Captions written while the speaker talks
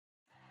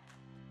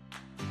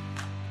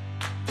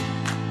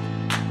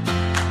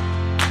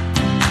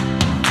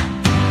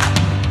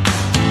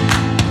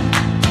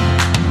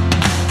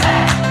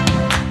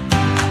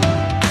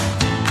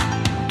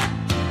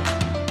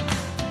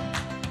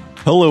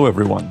Hello,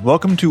 everyone.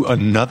 Welcome to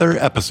another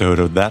episode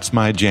of That's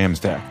My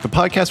Jamstack, the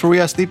podcast where we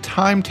ask the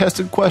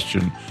time-tested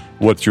question,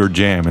 what's your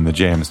jam in the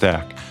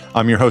Jamstack?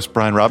 I'm your host,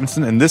 Brian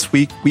Robinson, and this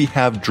week we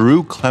have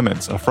Drew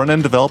Clements, a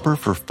front-end developer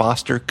for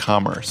Foster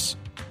Commerce.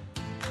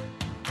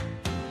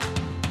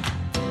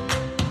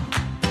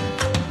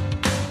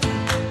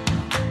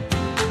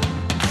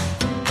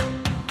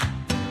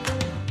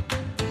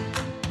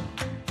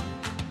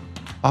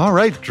 All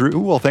right, Drew.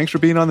 Well, thanks for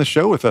being on the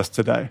show with us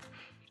today.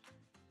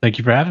 Thank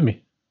you for having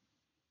me.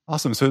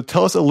 Awesome. So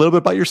tell us a little bit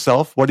about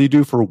yourself. What do you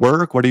do for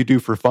work? What do you do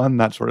for fun?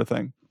 That sort of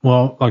thing.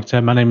 Well, like I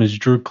said, my name is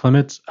Drew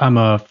Clements. I'm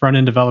a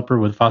front-end developer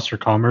with Foster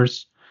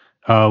Commerce.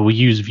 We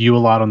use Vue a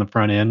lot on the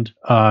front end.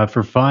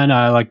 For fun,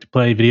 I like to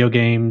play video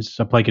games.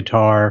 I play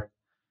guitar.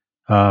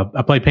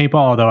 I play paintball,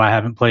 although I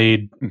haven't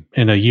played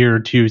in a year or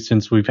two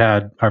since we've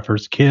had our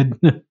first kid.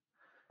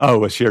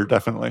 Oh, sure,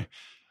 definitely.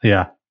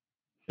 Yeah.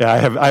 Yeah,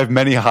 I have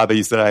many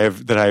hobbies that I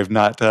have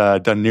not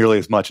done nearly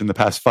as much in the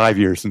past 5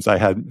 years since I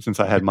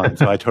had mine.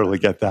 So I totally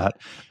get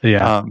that.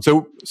 Yeah.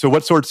 So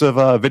what sorts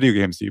of video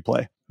games do you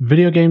play?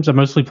 Video games, I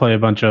mostly play a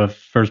bunch of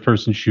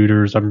first-person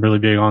shooters. I'm really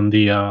big on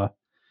the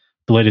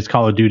latest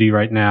Call of Duty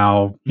right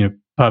now.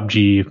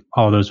 PUBG,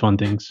 all those fun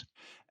things.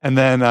 And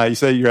then you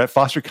say you're at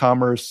Foster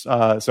Commerce.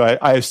 So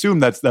I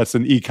assume that's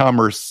an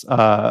e-commerce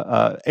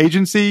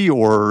agency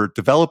or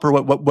developer.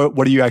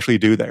 What do you actually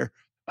do there?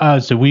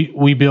 So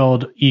we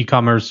build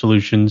e-commerce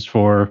solutions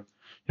for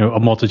a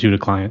multitude of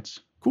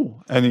clients.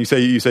 Cool. And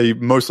you say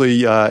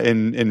mostly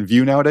in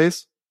Vue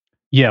nowadays?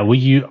 Yeah,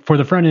 for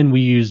the front end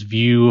we use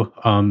Vue,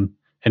 and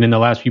in the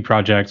last few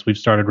projects we've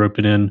started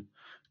roping in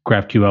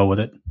GraphQL with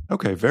it.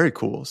 Okay, very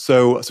cool.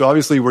 So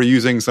obviously we're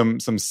using some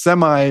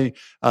semi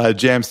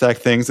Jamstack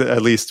things,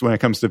 at least when it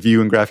comes to Vue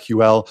and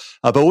GraphQL.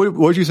 But what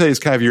would you say is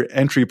kind of your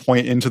entry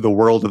point into the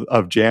world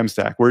of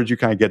Jamstack? Where did you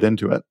kind of get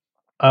into it?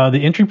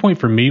 The entry point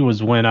for me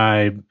was when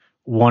I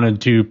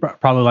wanted to,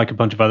 probably like a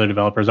bunch of other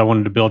developers, I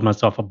wanted to build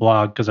myself a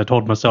blog because I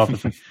told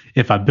myself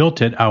if I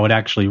built it, I would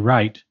actually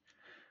write.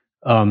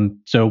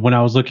 So when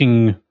I was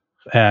looking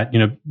at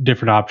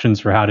different options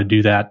for how to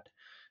do that,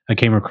 I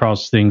came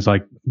across things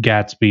like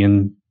Gatsby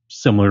and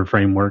similar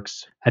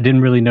frameworks. I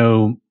didn't really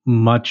know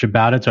much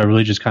about it, so I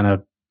really just kind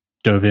of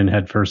dove in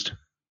head first.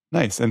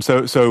 Nice. And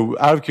so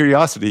out of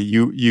curiosity,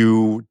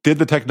 you did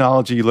the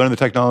technology, you learned the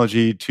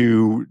technology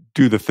to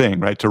do the thing,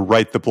 right? To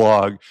write the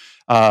blog.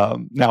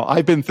 Now,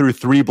 I've been through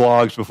 3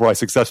 blogs before I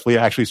successfully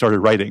actually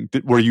started writing.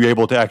 Were you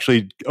able to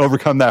actually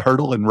overcome that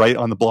hurdle and write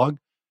on the blog?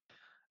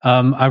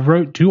 I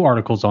wrote 2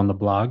 articles on the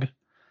blog.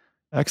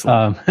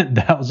 Excellent.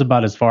 That was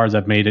about as far as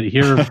I've made it.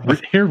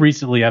 Here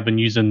recently, I've been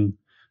using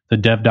the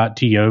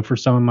dev.to for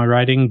some of my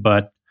writing,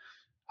 but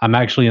I'm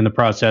actually in the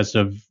process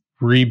of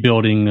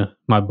rebuilding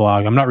my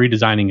blog. I'm not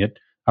redesigning it.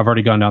 I've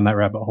already gone down that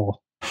rabbit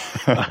hole.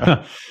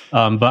 But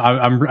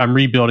I'm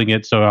rebuilding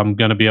it, so I'm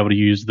going to be able to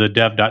use the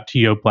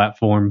dev.to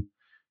platform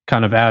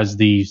kind of as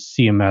the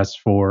CMS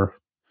for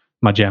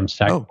my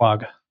Jamstack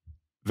blog.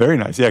 Very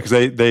nice. Yeah, because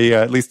they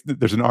at least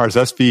there's an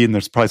RSS feed and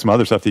there's probably some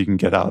other stuff that you can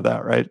get out of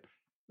that, right?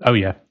 Oh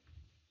yeah.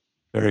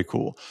 Very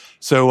cool.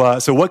 So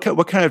what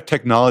kind of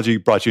technology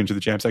brought you into the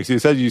Jamstack? So you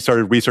said you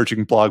started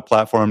researching blog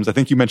platforms. I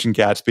think you mentioned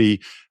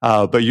Gatsby,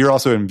 but you're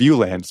also in Vue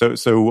land.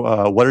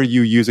 So what are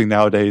you using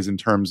nowadays in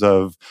terms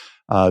of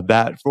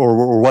that,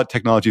 or what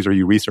technologies are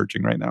you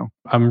researching right now?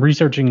 I'm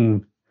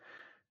researching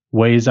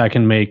ways I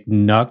can make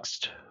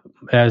Nuxt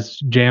as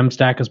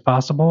Jamstack as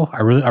possible. I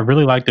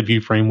really like the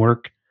Vue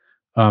framework,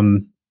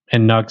 and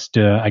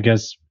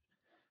Nuxt.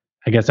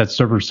 I guess that's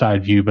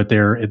server-side Vue, but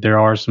there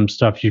are some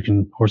stuff you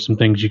can, or some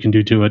things you can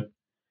do to it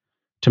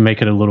to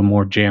make it a little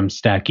more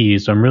Jamstacky.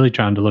 So I'm really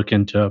trying to look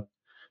into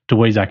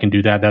ways I can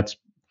do that. That's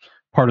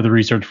part of the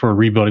research for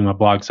rebuilding my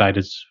blog site,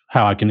 is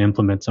how I can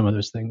implement some of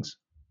those things.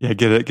 Yeah,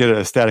 get it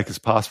as static as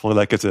possible.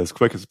 That gets it as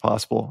quick as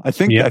possible. I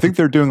think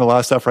they're doing a lot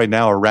of stuff right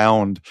now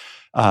around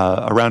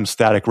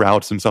static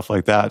routes and stuff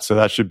like that. So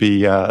that should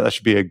be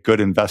a good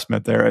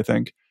investment there, I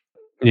think.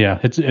 Yeah,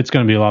 it's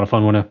going to be a lot of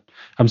fun.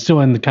 I'm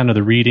still in the kind of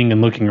the reading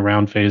and looking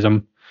around phase.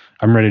 I'm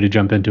ready to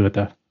jump into it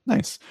though.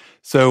 Nice.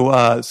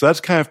 So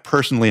that's kind of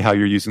personally how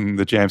you're using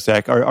the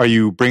Jamstack. Are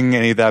you bringing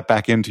any of that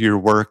back into your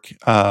work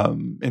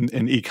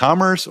in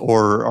e-commerce,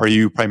 or are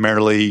you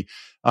primarily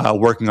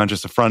working on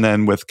just a front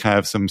end with kind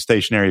of some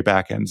stationary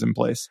back ends in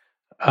place?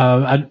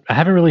 I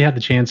haven't really had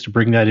the chance to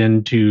bring that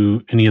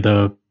into any of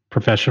the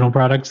professional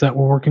products that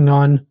we're working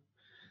on.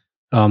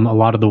 A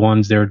lot of the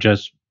ones they're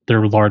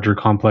larger,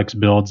 complex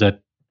builds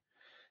that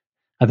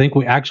I think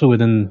we actually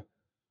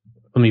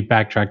let me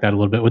backtrack that a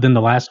little bit. Within the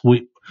last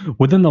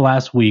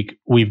week,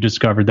 we've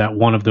discovered that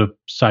one of the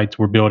sites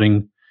we're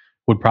building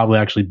would probably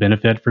actually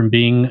benefit from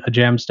being a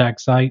Jamstack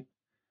site.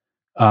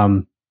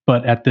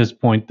 But at this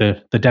point,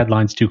 the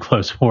deadline's too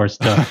close for us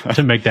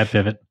to make that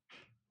pivot.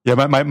 Yeah,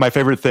 my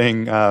favorite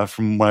thing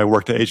from when I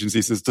worked at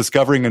agencies is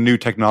discovering a new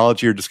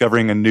technology or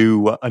discovering a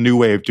new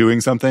way of doing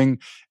something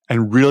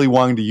and really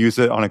wanting to use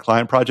it on a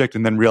client project,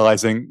 and then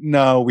realizing,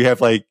 no, we have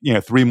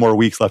 3 more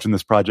weeks left in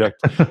this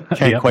project.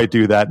 Can't quite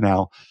do that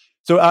now.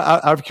 So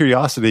out of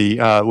curiosity,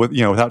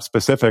 without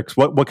specifics,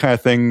 what kind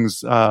of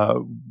things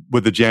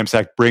would the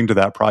Jamstack bring to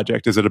that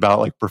project? Is it about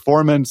like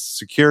performance,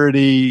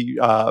 security,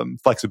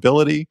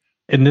 flexibility?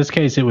 In this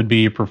case, it would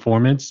be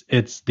performance.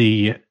 There's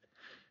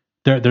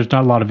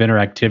not a lot of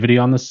interactivity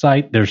on the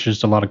site. There's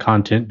just a lot of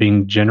content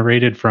being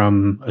generated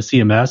from a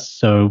CMS.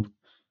 So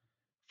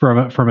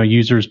from a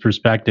user's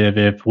perspective,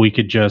 if we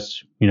could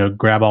just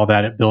grab all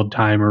that at build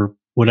time or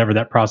whatever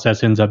that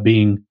process ends up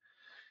being,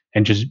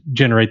 and just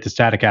generate the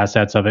static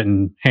assets of it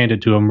and hand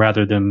it to them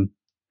rather than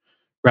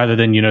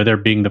there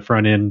being the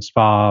front end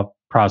SPA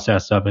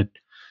process of it,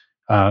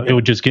 it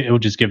would just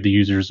give the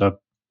users a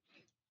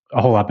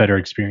whole lot better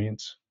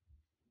experience.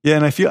 Yeah,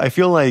 and I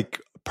feel like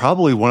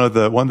probably one of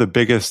the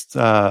biggest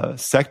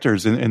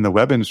sectors in the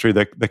web industry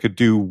that could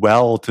do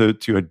well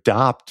to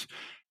adopt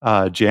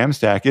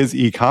Jamstack is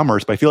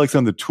e-commerce, but I feel like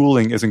some of the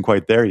tooling isn't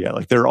quite there yet.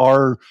 Like there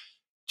are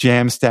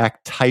Jamstack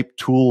type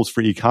tools for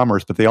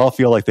e-commerce, but they all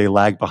feel like they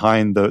lag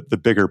behind the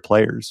bigger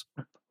players.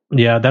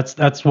 Yeah,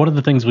 that's one of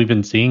the things we've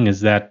been seeing is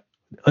that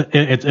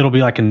it'll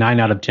be like a 9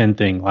 out of 10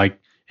 thing. Like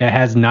it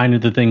has 9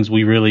 of the things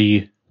we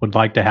really would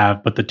like to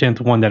have, but the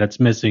 10th one that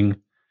it's missing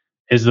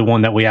is the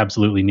one that we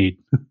absolutely need.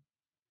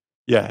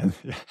 Yeah,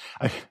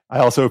 I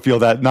also feel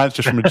that not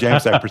just from a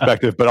Jamstack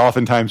perspective, but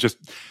oftentimes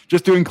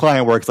just doing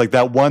client work, it's like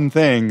that one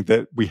thing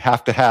that we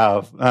have to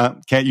have.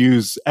 Can't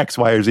use X,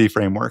 Y, or Z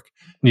framework.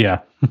 Yeah.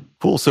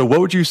 Cool. So what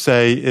would you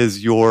say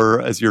is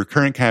your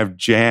current kind of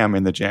jam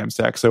in the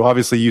Jamstack? So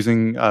obviously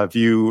using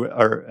Vue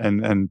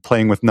and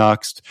playing with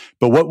Nuxt,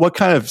 but what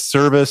kind of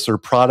service or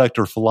product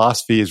or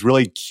philosophy is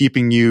really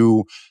keeping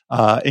you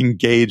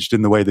engaged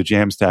in the way the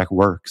Jamstack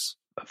works?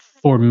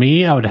 For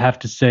me, I would have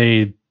to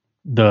say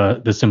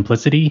the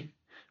simplicity,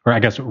 or I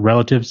guess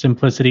relative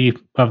simplicity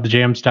of the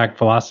Jamstack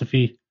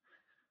philosophy.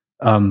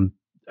 I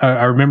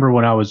remember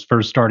when I was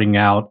first starting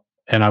out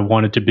and I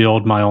wanted to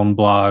build my own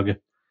blog,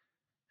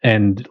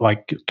 and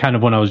like kind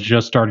of when I was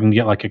just starting to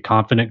get like a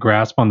confident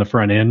grasp on the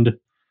front end,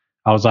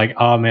 I was like,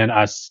 oh man,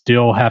 I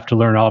still have to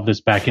learn all of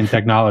this back end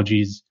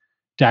technologies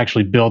to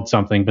actually build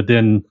something. But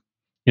then,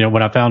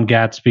 when I found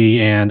Gatsby,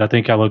 and I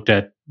think I looked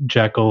at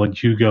Jekyll and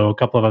Hugo, a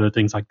couple of other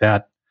things like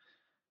that,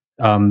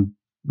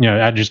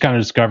 I just kind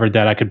of discovered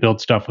that I could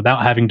build stuff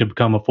without having to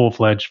become a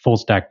full-fledged full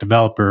stack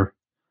developer.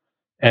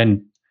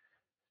 And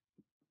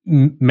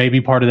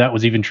maybe part of that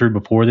was even true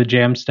before the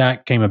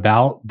Jamstack came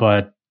about,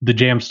 but the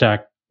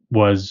Jamstack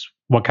was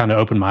what kind of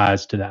opened my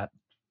eyes to that.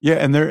 Yeah,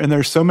 and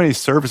there's so many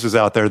services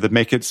out there that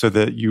make it so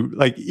that you,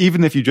 like,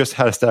 even if you just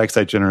had a static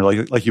site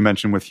generator, like you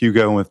mentioned with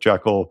Hugo and with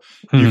Jekyll,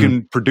 you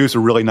can produce a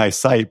really nice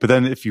site. But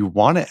then if you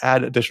want to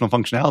add additional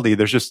functionality,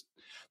 there's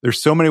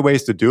so many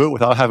ways to do it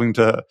without having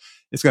to,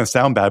 it's going to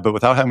sound bad, but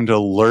without having to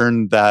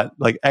learn that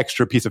like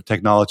extra piece of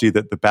technology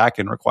that the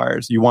backend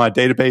requires. You want a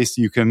database,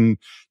 you can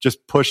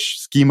just push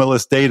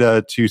schemaless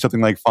data to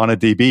something like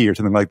FaunaDB or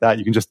something like that.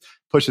 You can just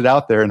push it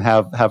out there and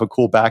have a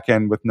cool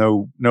backend with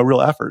no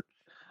real effort.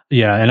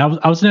 Yeah, and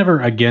I was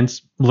never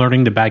against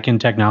learning the backend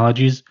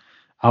technologies.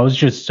 I was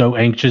just so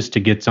anxious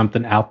to get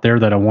something out there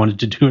that I wanted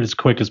to do it as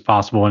quick as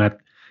possible. And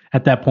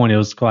at that point, it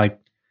was like,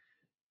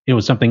 it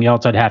was something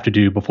else I'd have to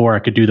do before I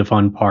could do the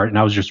fun part. And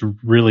I was just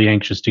really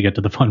anxious to get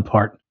to the fun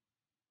part.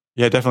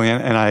 Yeah, definitely.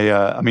 And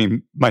I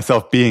mean,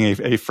 myself being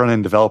a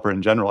front-end developer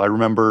in general, I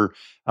remember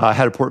I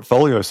had a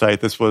portfolio site.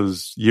 This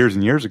was years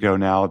and years ago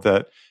now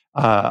that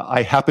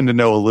I happened to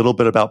know a little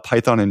bit about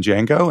Python and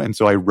Django. And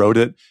so I wrote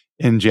it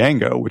in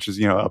Django, which is,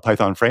 a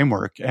Python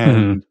framework.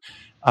 And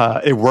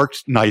it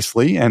worked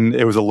nicely and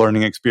it was a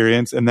learning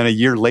experience. And then a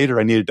year later,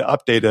 I needed to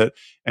update it.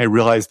 And I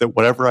realized that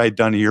whatever I'd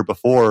done a year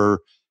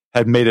before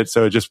had made it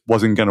so it just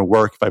wasn't going to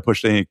work if I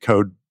pushed any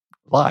code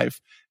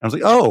live. And I was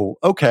like, oh,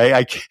 okay,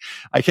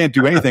 I can't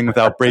do anything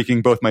without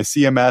breaking both my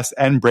CMS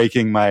and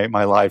breaking my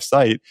live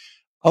site.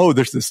 Oh,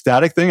 there's this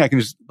static thing. I can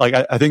just, like,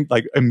 I think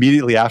like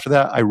immediately after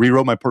that, I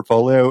rewrote my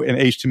portfolio in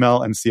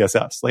HTML and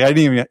CSS. Like I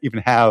didn't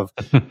even have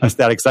a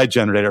static site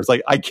generator. I was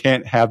like, I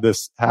can't have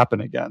this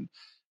happen again.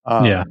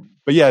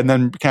 But yeah, and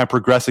then kind of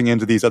progressing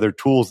into these other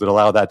tools that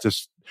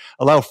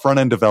allow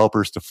front-end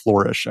developers to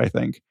flourish, I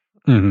think.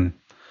 Mm-hmm.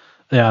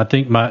 Yeah, I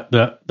think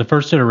the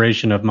first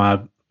iteration of my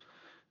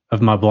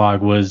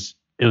blog was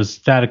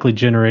statically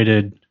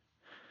generated,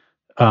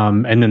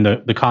 and then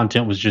the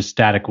content was just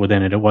static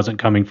within it. It wasn't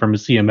coming from a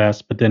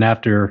CMS. But then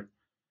after,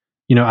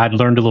 I'd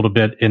learned a little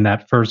bit in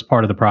that first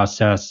part of the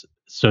process.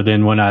 So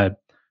then when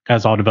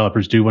as all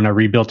developers do, when I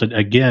rebuilt it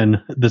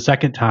again the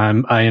second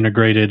time, I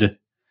integrated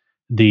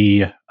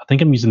I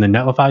think I'm using the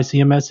Netlify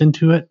CMS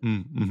into it,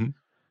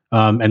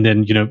 and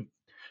then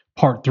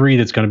part 3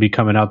 that's going to be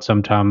coming out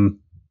sometime,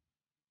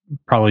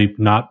 probably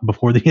not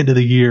before the end of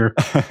the year,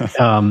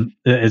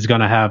 is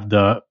going to have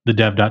the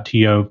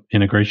dev.to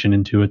integration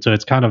into it. So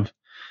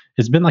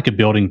it's been like a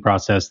building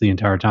process the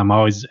entire time. I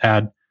always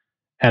add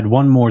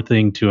one more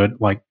thing to it,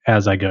 like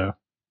as I go.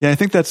 Yeah, I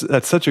think that's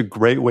such a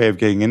great way of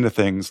getting into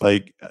things.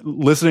 Like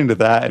listening to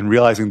that and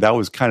realizing that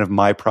was kind of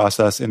my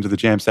process into the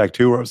Jamstack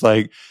too, where I was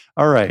like,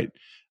 all right,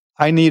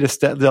 I need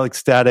like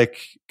static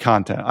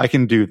content. I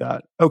can do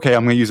that. Okay,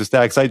 I'm going to use a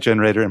static site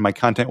generator and my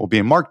content will be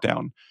in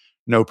Markdown.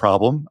 No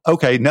problem.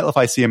 Okay,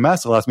 Netlify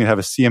CMS allows me to have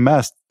a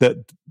CMS that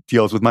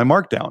deals with my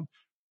Markdown.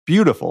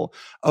 Beautiful.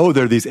 Oh,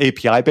 there are these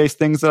API-based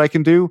things that I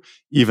can do.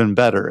 Even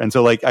better. And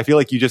so like, I feel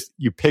like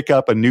you pick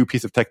up a new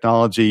piece of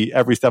technology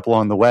every step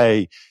along the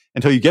way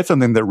until you get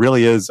something that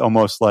really is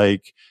almost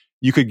like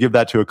you could give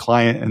that to a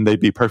client and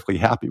they'd be perfectly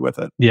happy with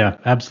it. Yeah,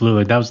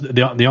 absolutely. That was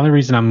the only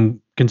reason I'm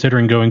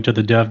considering going to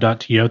the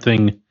dev.to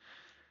thing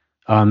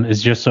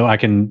is just so I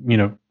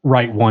can,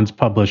 write once,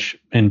 publish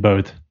in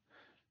both.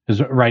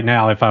 Because right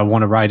now, if I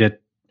want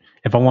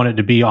it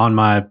to be on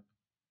my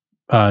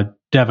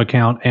dev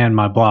account and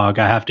my blog,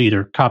 I have to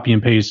either copy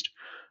and paste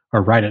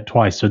or write it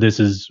twice. So this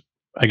is,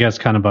 I guess,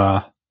 kind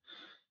of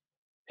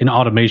an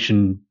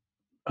automation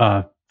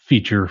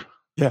feature.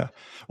 Yeah.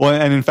 Well,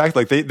 and in fact,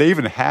 like they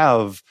even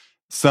have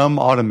some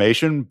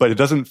automation, but it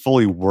doesn't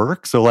fully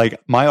work. So like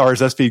my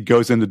RSS feed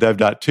goes into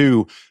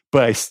dev.to,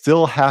 but I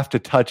still have to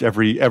touch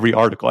every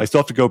article. I still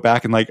have to go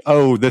back and like,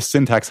 oh, this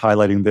syntax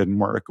highlighting didn't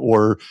work,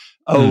 or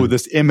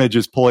this image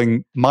is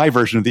pulling my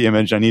version of the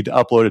image. I need to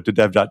upload it to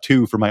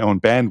dev.to for my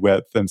own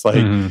bandwidth. And it's like,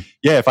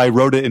 yeah, if I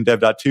wrote it in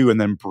dev.to and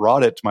then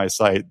brought it to my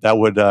site, that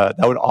would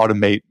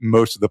automate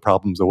most of the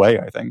problems away,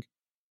 I think.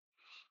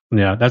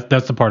 Yeah,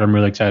 that's the part I'm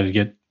really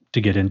excited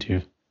to get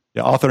into.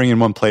 Yeah, authoring in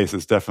one place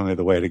is definitely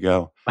the way to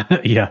go.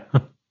 Yeah.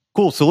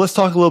 Cool. So let's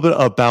talk a little bit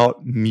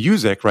about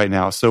music right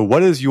now. So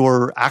what is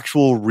your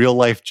actual real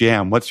life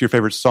jam? What's your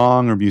favorite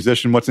song or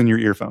musician? What's in your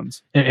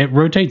earphones? It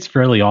rotates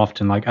fairly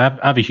often. Like I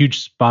have a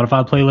huge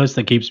Spotify playlist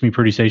that keeps me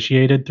pretty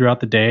satiated throughout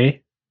the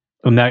day.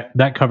 And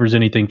that covers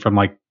anything from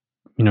like,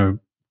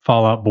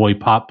 Fall Out Boy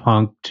pop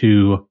punk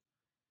to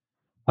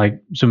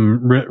like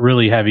some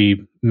really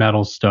heavy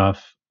metal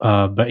stuff.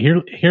 But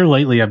here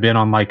lately I've been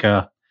on like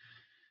a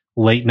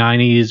late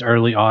 90s,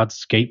 early aughts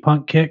skate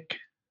punk kick.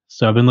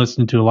 So I've been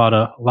listening to a lot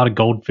of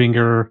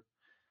Goldfinger,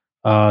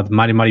 the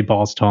Mighty Mighty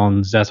Boss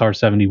Tones,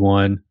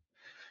 SR-71,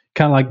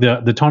 kind of like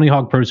the Tony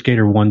Hawk Pro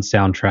Skater 1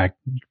 soundtrack.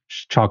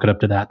 Just chalk it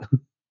up to that.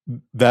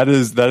 That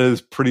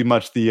is pretty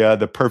much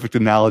the perfect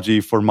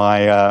analogy for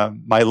my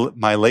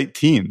late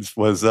teens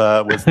was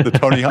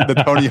the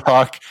Tony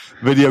Hawk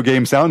video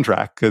game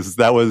soundtrack, because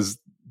that was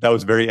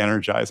very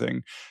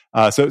energizing.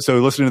 So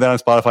listening to that on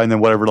Spotify, and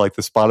then whatever like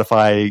the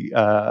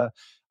Spotify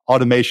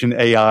automation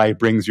AI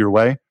brings your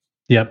way.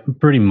 Yep,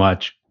 pretty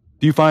much.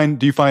 Do you find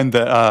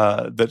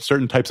that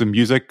certain types of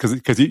music,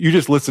 because you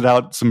just listed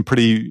out some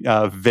pretty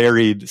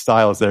varied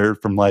styles there,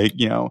 from like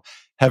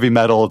heavy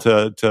metal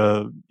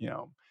to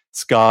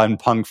ska and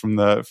punk from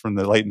the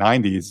late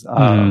 90s.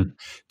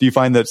 Do you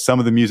find that some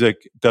of the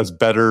music does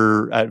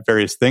better at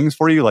various things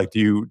for you? Like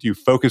do you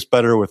focus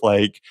better with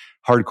like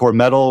hardcore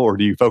metal, or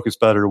do you focus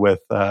better with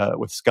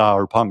ska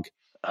or punk?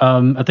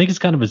 I think it's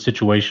kind of a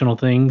situational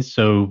thing.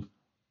 So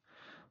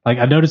like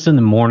I notice in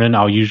the morning,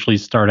 I'll usually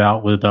start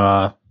out with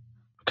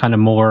kind of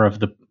more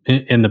of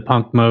in the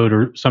punk mode,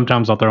 or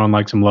sometimes I'll throw on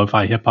like some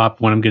lo-fi hip hop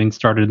when I'm getting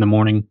started in the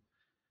morning.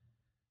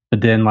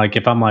 But then like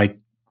if I'm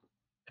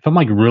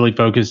really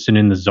focused and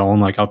in the zone,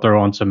 like I'll throw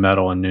on some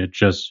metal, and it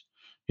just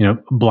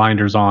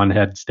blinders on,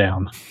 heads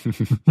down.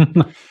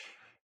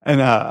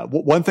 And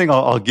one thing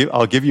I'll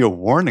give you a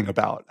warning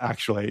about,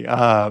 actually.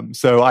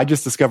 So I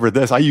just discovered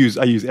this. I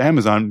use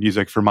Amazon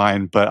Music for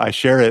mine, but I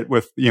share it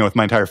with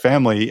my entire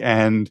family.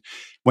 And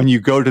when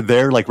you go to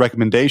their like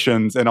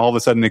recommendations, and all of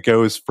a sudden it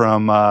goes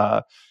from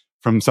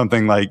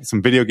something like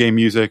some video game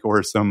music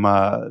or some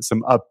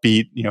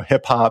upbeat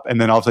hip hop,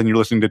 and then all of a sudden you're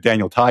listening to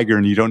Daniel Tiger,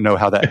 and you don't know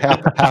how that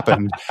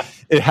happened.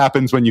 It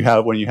happens when you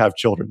have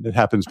children. It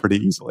happens pretty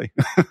easily.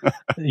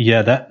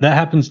 Yeah, that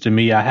happens to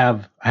me. I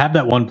have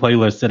that one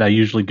playlist that I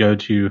usually go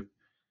to,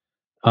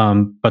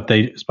 but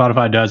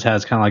Spotify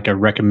has kind of like a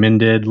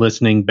recommended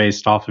listening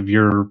based off of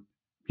your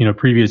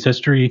previous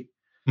history.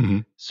 Mm-hmm.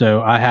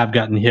 So I have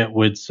gotten hit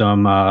with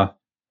some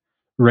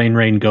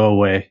Rain Go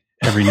Away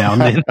every now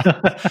and then.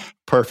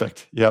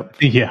 Perfect. Yep.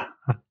 Yeah.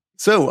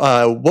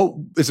 So, what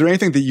is there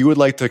anything that you would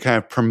like to kind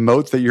of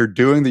promote that you're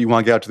doing, that you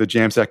want to get out to the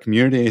Jamstack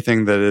community?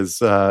 Anything that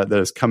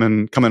is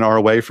coming our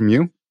way from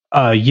you?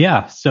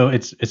 Yeah. So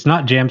it's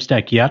not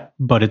Jamstack yet,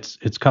 but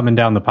it's coming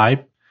down the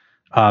pipe.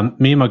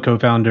 Me and my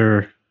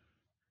co-founder,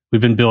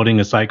 we've been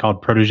building a site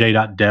called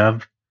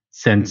protege.dev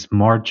since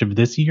March of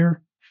this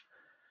year.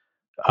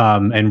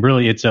 And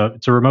really it's a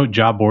remote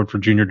job board for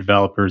junior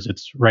developers.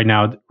 It's right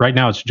now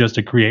it's just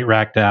a Create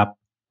React app.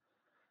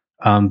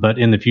 But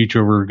in the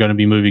future, we're going to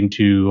be moving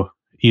to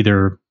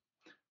either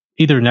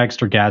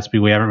Next or Gatsby.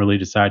 We haven't really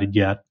decided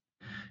yet.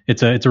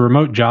 It's a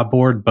remote job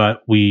board,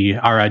 but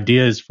our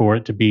idea is for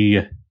it to be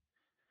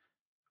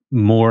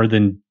more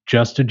than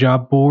just a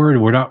job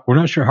board. We're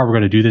not sure how we're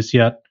going to do this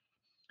yet,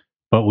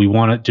 but we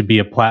want it to be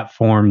a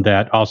platform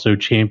that also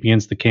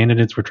champions the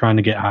candidates we're trying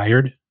to get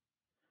hired.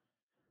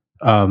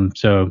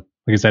 So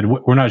like I said,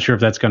 we're not sure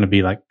if that's going to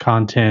be like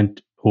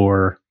content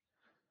or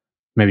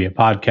maybe a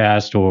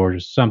podcast or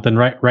something.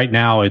 Right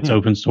now it's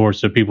open source,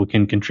 so people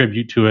can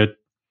contribute to it.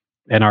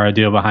 And our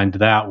idea behind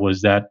that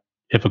was that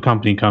if a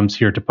company comes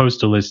here to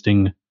post a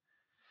listing,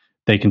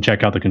 they can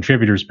check out the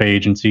contributors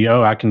page and see,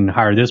 oh, I can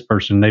hire this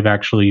person. They've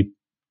actually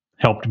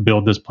helped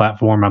build this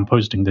platform I'm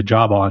posting the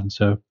job on.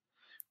 So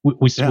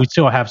we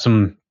still have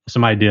some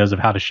ideas of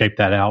how to shape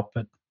that out.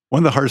 But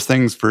one of the hardest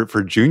things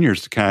for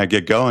juniors to kind of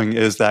get going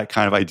is that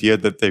kind of idea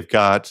that they've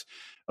got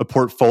a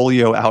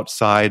portfolio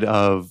outside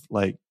of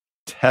like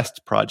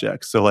test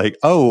projects. So like,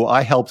 oh,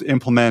 I helped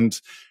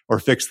implement or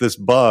fix this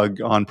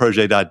bug on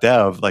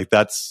Protege.dev. Like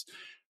that's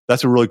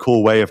a really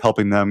cool way of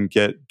helping them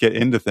get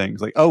into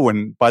things. Like, oh,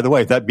 and by the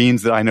way, that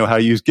means that I know how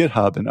to use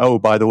GitHub. And oh,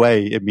 by the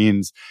way, it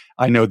means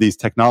I know these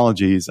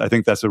technologies. I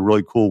think that's a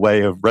really cool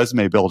way of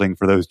resume building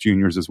for those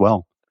juniors as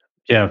well.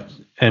 Yeah.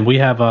 And we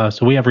have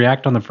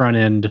React on the front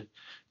end,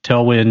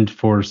 Tailwind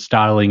for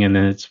styling, and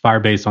then it's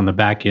Firebase on the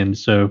back end.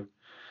 So,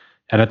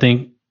 and I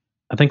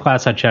think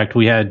last I checked,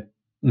 we had,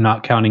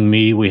 not counting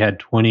me, we had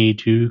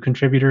 22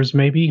 contributors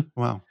maybe.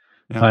 Wow.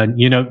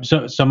 Yeah.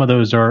 So some of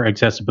those are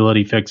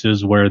accessibility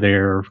fixes where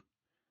they're,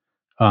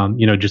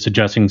 just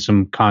adjusting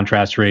some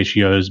contrast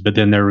ratios. But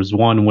then there was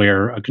one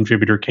where a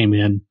contributor came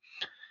in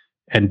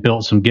and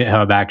built some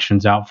GitHub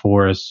actions out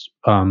for us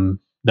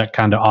that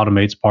kind of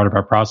automates part of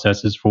our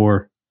processes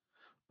for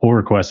pull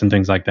requests and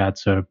things like that.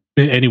 So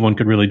anyone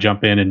could really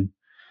jump in, and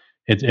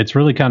it's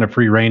really kind of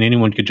free reign.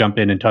 Anyone could jump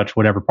in and touch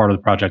whatever part of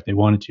the project they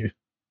wanted to.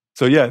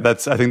 So yeah, I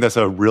think that's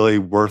a really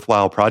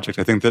worthwhile project.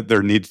 I think that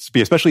there needs to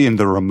be, especially in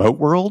the remote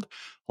world,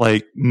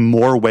 like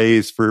more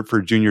ways for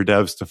junior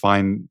devs to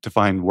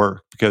find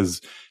work.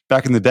 Because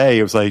back in the day,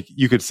 it was like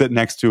you could sit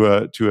next to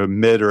a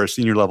mid or a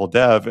senior level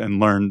dev and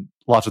learn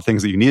lots of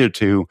things that you needed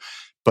to.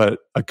 But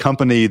a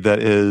company that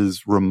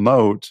is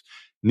remote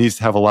needs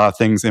to have a lot of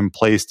things in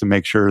place to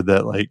make sure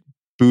that like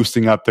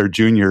boosting up their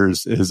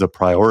juniors is a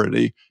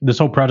priority. This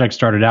whole project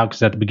started out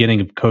because at the beginning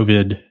of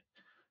COVID,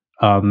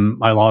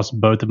 I lost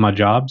both of my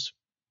jobs,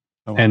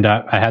 and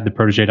I had the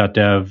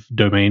Protege.dev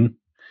domain.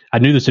 I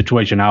knew the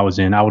situation I was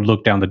in. I would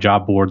look down the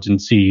job boards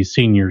and see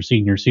senior,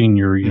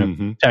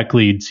 tech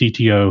lead,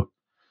 CTO,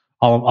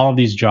 all of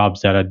these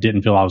jobs that I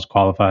didn't feel I was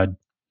qualified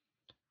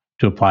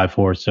to apply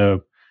for.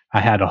 So I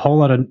had a whole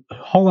lot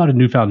of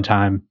newfound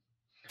time.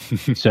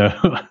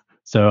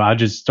 So I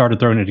just started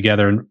throwing it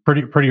together, and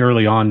pretty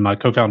early on, my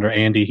co-founder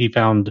Andy, he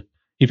found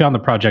the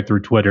project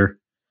through Twitter,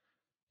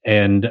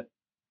 and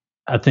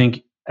I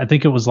think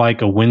it was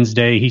like a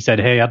Wednesday. He said,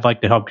 "Hey, I'd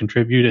like to help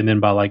contribute," and then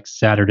by like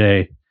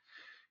Saturday,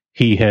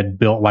 he had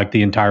built like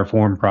the entire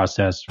form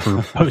process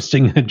for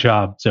posting a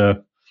job.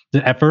 So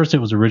at first, it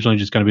was originally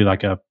just going to be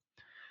like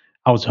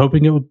I was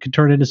hoping it could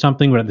turn into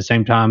something, but at the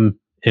same time,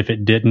 if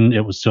it didn't,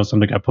 it was still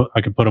something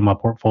I could put on my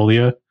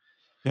portfolio.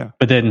 Yeah.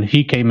 But then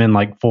he came in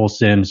like full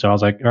send, so I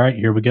was like, "All right,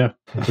 here we go.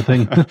 That's the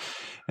thing."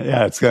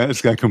 Yeah, it's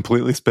gonna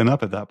completely spin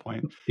up at that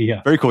point.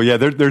 Yeah, very cool. Yeah,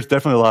 there's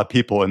definitely a lot of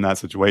people in that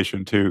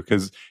situation too,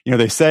 because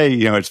they say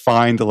it's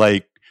fine to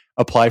like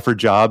apply for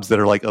jobs that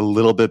are like a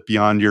little bit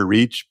beyond your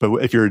reach, but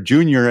if you're a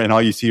junior and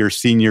all you see are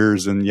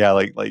seniors and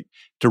like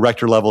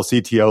director level,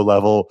 CTO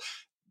level,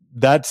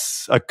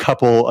 that's a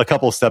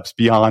couple steps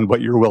beyond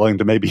what you're willing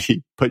to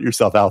maybe put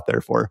yourself out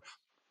there for.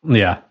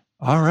 Yeah.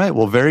 All right.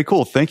 Well, very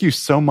cool. Thank you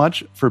so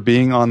much for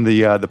being on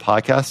the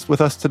podcast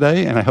with us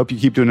today, and I hope you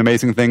keep doing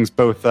amazing things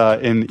both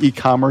in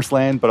e-commerce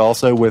land, but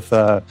also with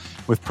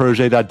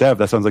Protege.dev.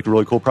 That sounds like a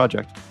really cool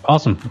project.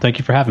 Awesome. Thank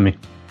you for having me.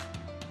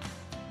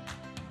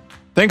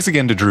 Thanks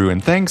again to Drew,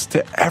 and thanks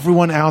to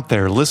everyone out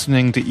there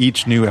listening to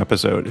each new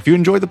episode. If you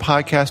enjoyed the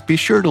podcast, be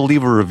sure to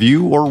leave a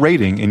review or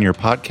rating in your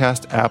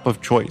podcast app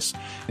of choice.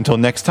 Until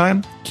next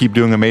time, keep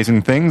doing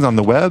amazing things on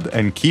the web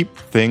and keep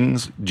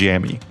things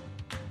jammy.